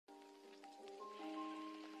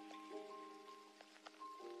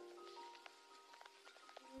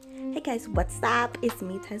Hey guys, what's up? It's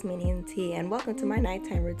me, Tasmanian T, and welcome to my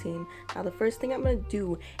nighttime routine. Now, the first thing I'm gonna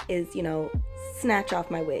do is, snatch off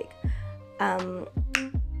my wig.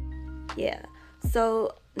 Yeah.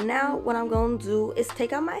 So now what I'm gonna do is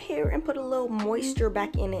take out my hair and put a little moisture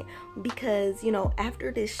back in it because, after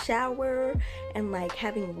this shower and like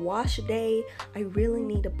having wash day, I really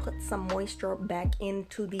need to put some moisture back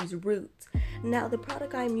into these roots. Now, the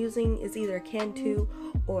product I'm using is either Cantu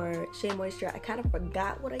or Shea Moisture. I kind of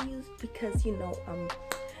forgot what I used because,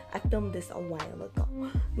 I filmed this a while ago.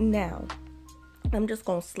 Now, I'm just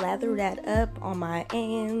gonna slather that up on my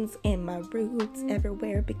ends and my roots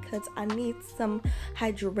everywhere because I need some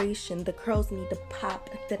hydration. The curls need to pop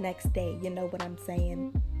the next day, you know what I'm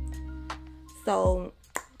saying? So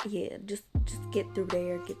yeah, just get through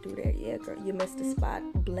there. Yeah, girl, you missed a spot.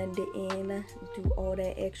 Blend it in, do all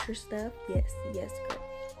that extra stuff. Yes, girl.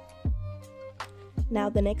 Now,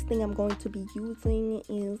 the next thing I'm going to be using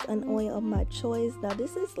is an oil of my choice. Now,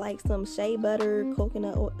 this is like some shea butter,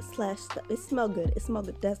 coconut oil / it smells good.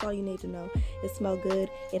 That's all you need to know. It smells good.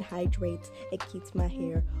 It hydrates. It keeps my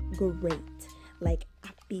hair great. Like,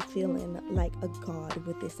 I be feeling like a god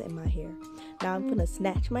with this in my hair. Now, I'm gonna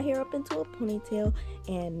snatch my hair up into a ponytail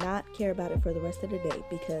and not care about it for the rest of the day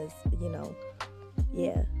because,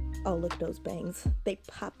 yeah. Oh, look at those bangs. They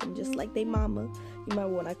popping just like they mama. You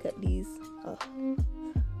remember when I cut these?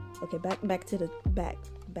 Okay, back to the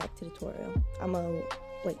tutorial.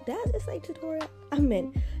 Wait, did I just say tutorial? I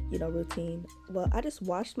meant, routine. Well, I just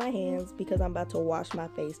washed my hands because I'm about to wash my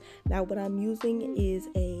face. Now, what I'm using is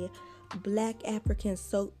a Black African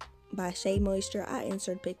soap by Shea Moisture. I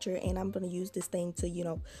insert a picture, and I'm gonna use this thing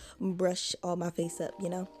to, brush all my face up. You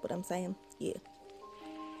know what I'm saying? Yeah.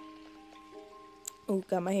 Oh,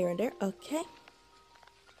 got my hair in there. Okay.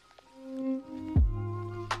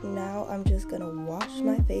 Now I'm just gonna wash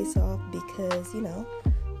my face off because,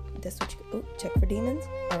 that's what check for demons.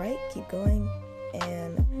 Alright, keep going.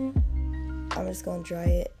 And I'm just gonna dry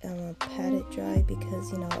it. I'm gonna pat it dry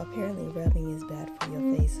because, apparently rubbing is bad for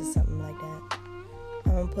your face or something like that.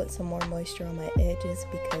 I'm gonna put some more moisture on my edges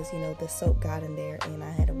because, the soap got in there and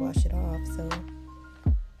I had to wash it off. So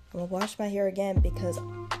I'm gonna wash my hair again because,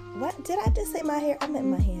 what did I just say? My hair? I meant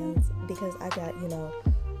my hands because I got,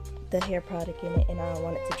 the hair product in it and I don't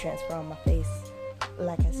want it to transfer on my face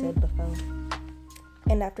like I said before.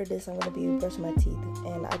 And after this, I'm going to be brushing my teeth,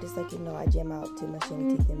 and I just like, I jam out too much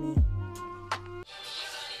any teeth in me.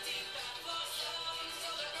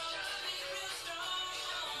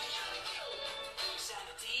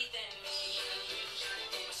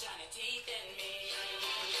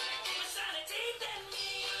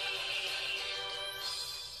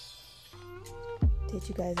 Did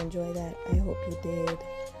you guys enjoy that? I hope you did.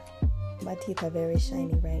 My teeth are very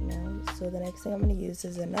shiny right now. So the next thing I'm going to use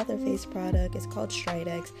is another face product. It's called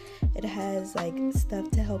Stridex. It has like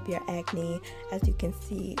stuff to help your acne. As you can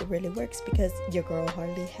see, it really works because your girl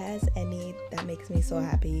hardly has any. That makes me so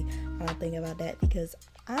happy when I think about that because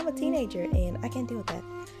I'm a teenager and I can't deal with that.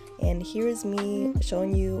 And here is me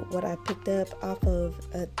showing you what I picked up off of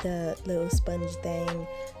the little sponge thing.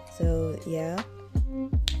 So yeah.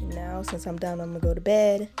 Now, since I'm done, I'm gonna go to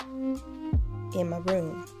bed in my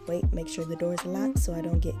room. Wait, make sure the door's locked so I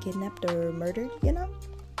don't get kidnapped or murdered,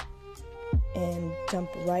 and jump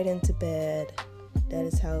right into bed. That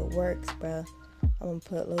is how it works, bruh. I'm gonna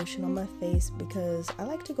put lotion on my face because I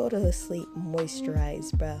like to go to sleep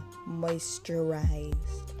moisturized, bruh. Moisturized.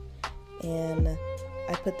 And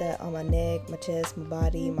I put that on my neck, my chest, my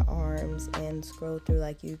body, my arms, and scroll through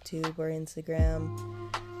like YouTube or Instagram.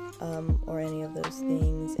 Or any of those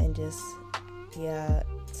things, and just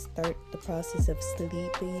start the process of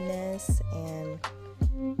sleepiness and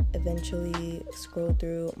eventually scroll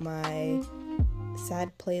through my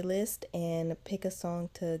sad playlist and pick a song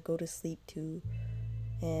to go to sleep to.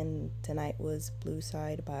 And tonight was Blue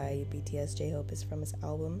Side by BTS. J-Hope is from his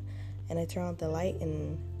album. And I turn on the light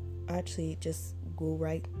and actually just go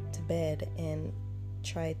right to bed and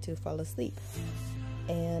try to fall asleep.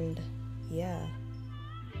 And yeah.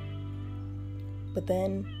 But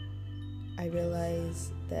then I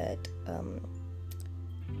realized that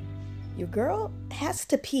your girl has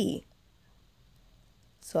to pee.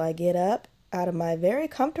 So I get up out of my very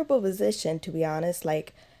comfortable position, to be honest.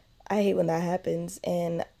 Like, I hate when that happens.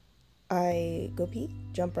 And I go pee,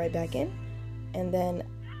 jump right back in, and then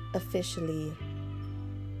officially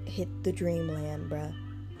hit the dreamland, bruh.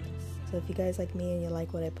 So if you guys like me and you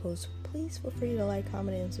like what I post, please feel free to like,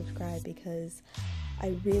 comment, and subscribe because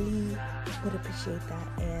I really would appreciate that.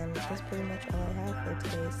 And that's pretty much all I have for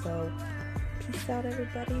today. So peace out,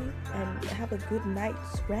 everybody, and have a good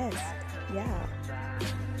night's rest. Yeah.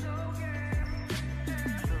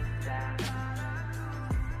 Sooo.